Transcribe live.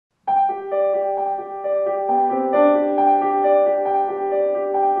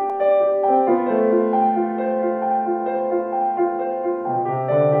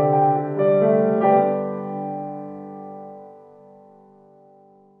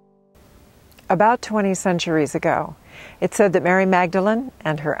about 20 centuries ago. It's said that Mary Magdalene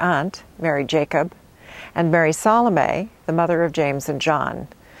and her aunt, Mary Jacob, and Mary Salome, the mother of James and John,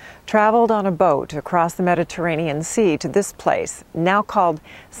 traveled on a boat across the Mediterranean Sea to this place, now called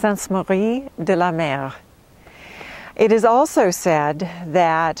Saintes-Maries-de-la-Mer. It is also said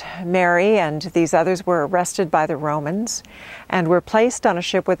that Mary and these others were arrested by the Romans and were placed on a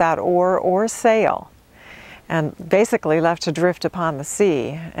ship without oar or sail and basically left to drift upon the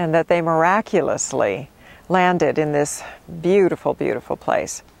sea, and that they miraculously landed in this beautiful, beautiful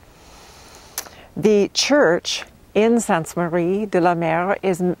place. The church in Saintes-Maries-de-la-Mer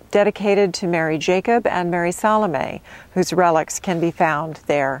is dedicated to Mary Jacob and Mary Salome, whose relics can be found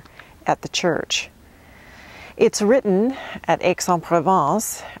there at the church. It's written at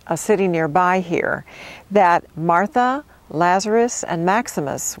Aix-en-Provence, a city nearby here, that Martha, Lazarus, and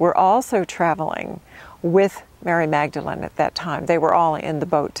Maximus were also traveling with Mary Magdalene at that time. They were all in the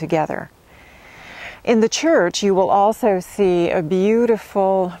boat together. In the church, you will also see a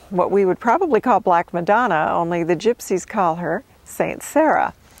beautiful, what we would probably call Black Madonna, only the gypsies call her Saint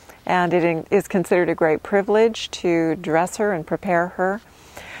Sarah. And it is considered a great privilege to dress her and prepare her.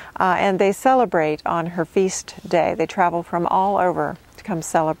 And they celebrate on her feast day. They travel from all over to come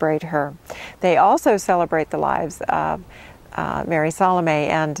celebrate her. They also celebrate the lives of Mary Salome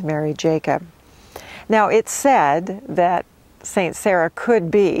and Mary Jacob. Now, it's said that Saint Sarah could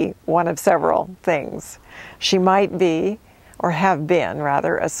be one of several things. She might be, or have been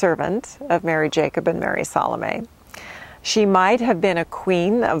rather, a servant of Mary Jacob and Mary Salome. She might have been a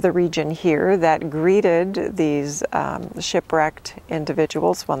queen of the region here that greeted these shipwrecked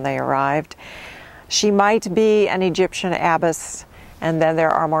individuals when they arrived. She might be an Egyptian abbess, and then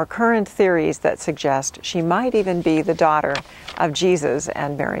there are more current theories that suggest she might even be the daughter of Jesus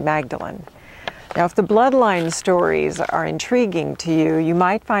and Mary Magdalene. Now, if the bloodline stories are intriguing to you, you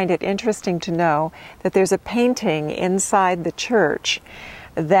might find it interesting to know that there's a painting inside the church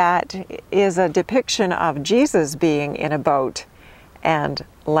that is a depiction of Jesus being in a boat and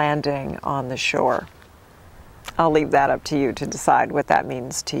landing on the shore. I'll leave that up to you to decide what that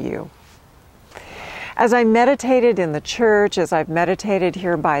means to you. As I meditated in the church, as I've meditated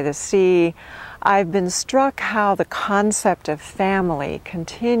here by the sea, I've been struck how the concept of family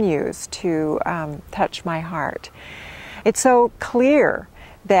continues to touch my heart. It's so clear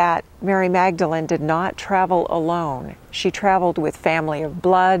that Mary Magdalene did not travel alone. She traveled with family of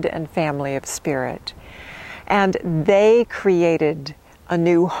blood and family of spirit. And they created a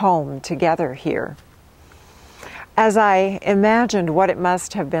new home together here. As I imagined what it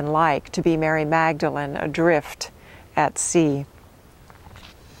must have been like to be Mary Magdalene adrift at sea,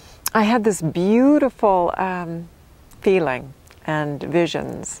 I had this beautiful feeling and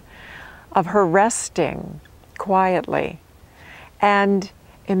visions of her resting quietly and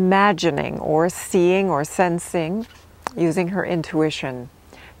imagining or seeing or sensing, using her intuition,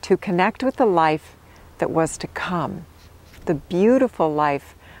 to connect with the life that was to come, the beautiful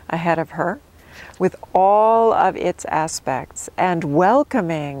life ahead of her, with all of its aspects, and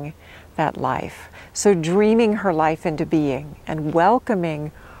welcoming that life. So dreaming her life into being and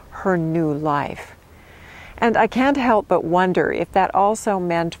welcoming her new life. And I can't help but wonder if that also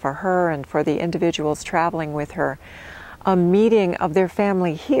meant for her and for the individuals traveling with her a meeting of their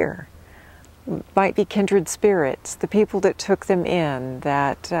family here. Might be kindred spirits, the people that took them in,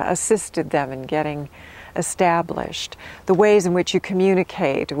 that assisted them in getting established, the ways in which you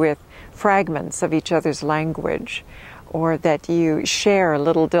communicate with fragments of each other's language, or that you share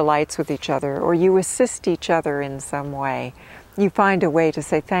little delights with each other, or you assist each other in some way. You find a way to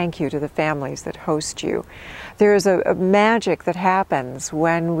say thank you to the families that host you. There is a magic that happens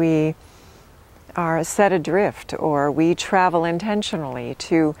when we are set adrift or we travel intentionally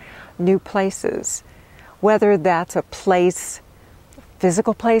to new places, whether that's a place,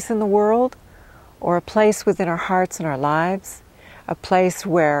 physical place in the world, or a place within our hearts and our lives, a place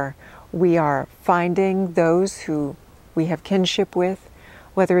where we are finding those who we have kinship with,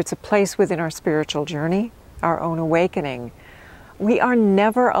 whether it's a place within our spiritual journey, our own awakening. We are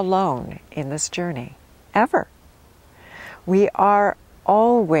never alone in this journey, ever. We are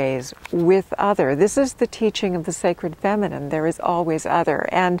always with other. This is the teaching of the sacred feminine. There is always other.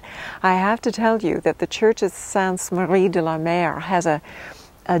 And I have to tell you that the Church of Saintes-Maries-de-la-Mer has a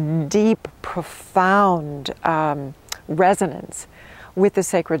deep, profound resonance with the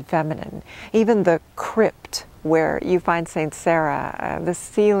sacred feminine. Even the crypt where you find Saint Sarah, the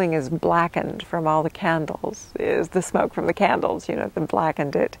ceiling is blackened from all the candles, is the smoke from the candles, that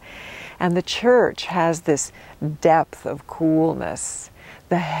blackened it. And the church has this depth of coolness,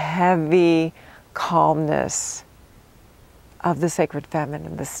 the heavy calmness of the sacred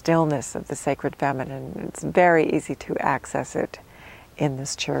feminine, the stillness of the sacred feminine. It's very easy to access it in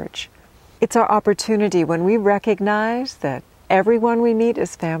this church. It's our opportunity when we recognize that everyone we meet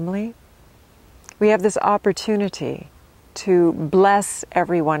is family. We have this opportunity to bless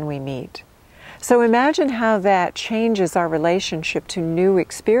everyone we meet. So imagine how that changes our relationship to new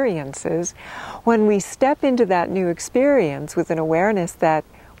experiences when we step into that new experience with an awareness that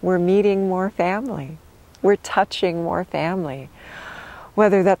we're meeting more family. We're touching more family.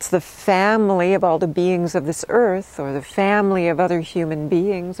 Whether that's the family of all the beings of this earth, or the family of other human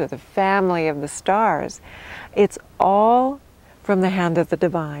beings, or the family of the stars, it's all from the hand of the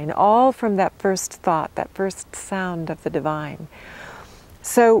divine, all from that first thought, that first sound of the divine.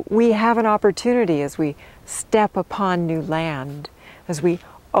 So we have an opportunity as we step upon new land, as we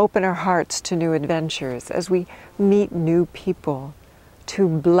open our hearts to new adventures, as we meet new people, to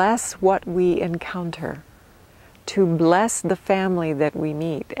bless what we encounter, to bless the family that we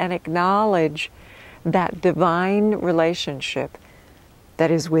meet, and acknowledge that divine relationship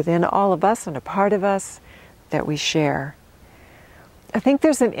that is within all of us and a part of us that we share. I think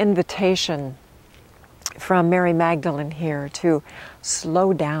there's an invitation from Mary Magdalene here to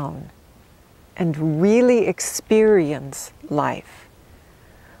slow down and really experience life.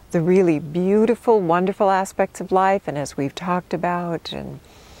 The really beautiful, wonderful aspects of life, and as we've talked about and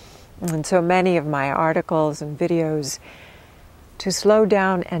so many of my articles and videos, to slow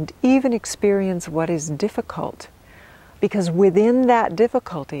down and even experience what is difficult. Because within that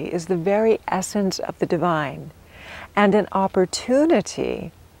difficulty is the very essence of the divine and an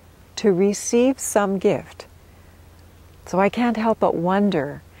opportunity to receive some gift. So I can't help but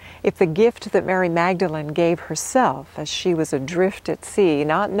wonder if the gift that Mary Magdalene gave herself as she was adrift at sea,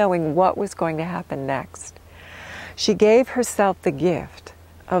 not knowing what was going to happen next, she gave herself the gift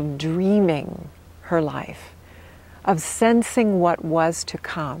of dreaming her life, of sensing what was to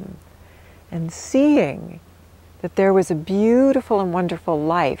come, and seeing that there was a beautiful and wonderful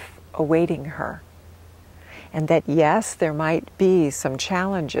life awaiting her. And that yes, there might be some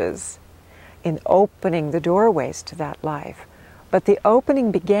challenges in opening the doorways to that life, but the opening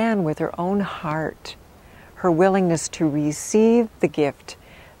began with her own heart, her willingness to receive the gift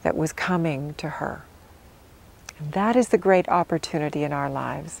that was coming to her. And that is the great opportunity in our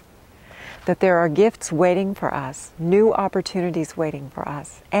lives, that there are gifts waiting for us, new opportunities waiting for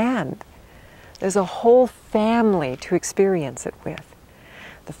us, and there's a whole family to experience it with.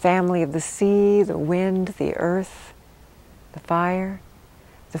 The family of the sea, the wind, the earth, the fire,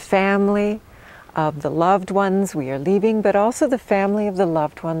 the family of the loved ones we are leaving, but also the family of the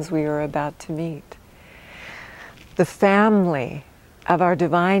loved ones we are about to meet. The family of our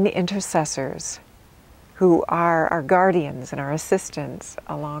divine intercessors who are our guardians and our assistants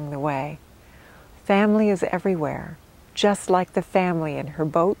along the way. Family is everywhere, just like the family in her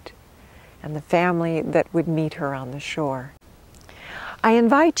boat and the family that would meet her on the shore. I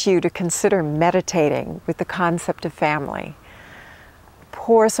invite you to consider meditating with the concept of family.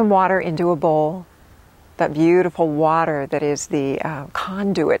 Pour some water into a bowl, that beautiful water that is the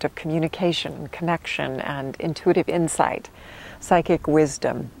conduit of communication and connection and intuitive insight, psychic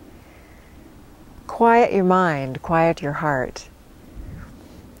wisdom. Quiet your mind, quiet your heart,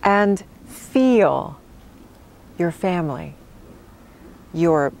 and feel your family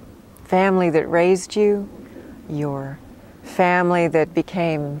that raised you, your family that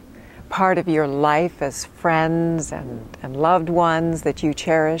became part of your life as friends and loved ones that you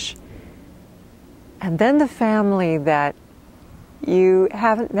cherish, and then the family that you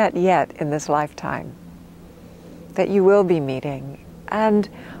haven't met yet in this lifetime, that you will be meeting, and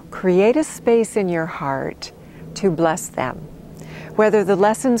create a space in your heart to bless them. Whether the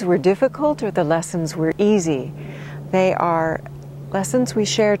lessons were difficult or the lessons were easy, they are lessons we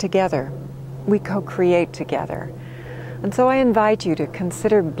share together, we co-create together. And so I invite you to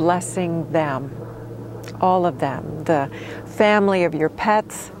consider blessing them, all of them, the family of your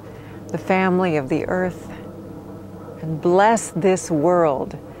pets, the family of the earth, and bless this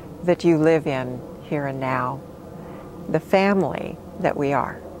world that you live in here and now, the family that we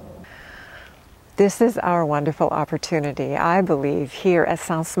are. This is our wonderful opportunity, I believe, here at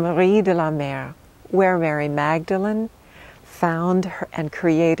Saintes-Maries-de-la-Mer, where Mary Magdalene found her and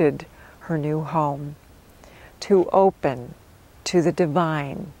created her new home, to open to the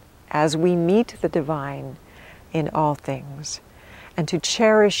divine as we meet the divine in all things, and to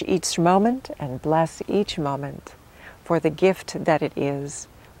cherish each moment and bless each moment for the gift that it is,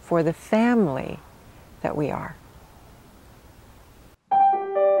 for the family that we are.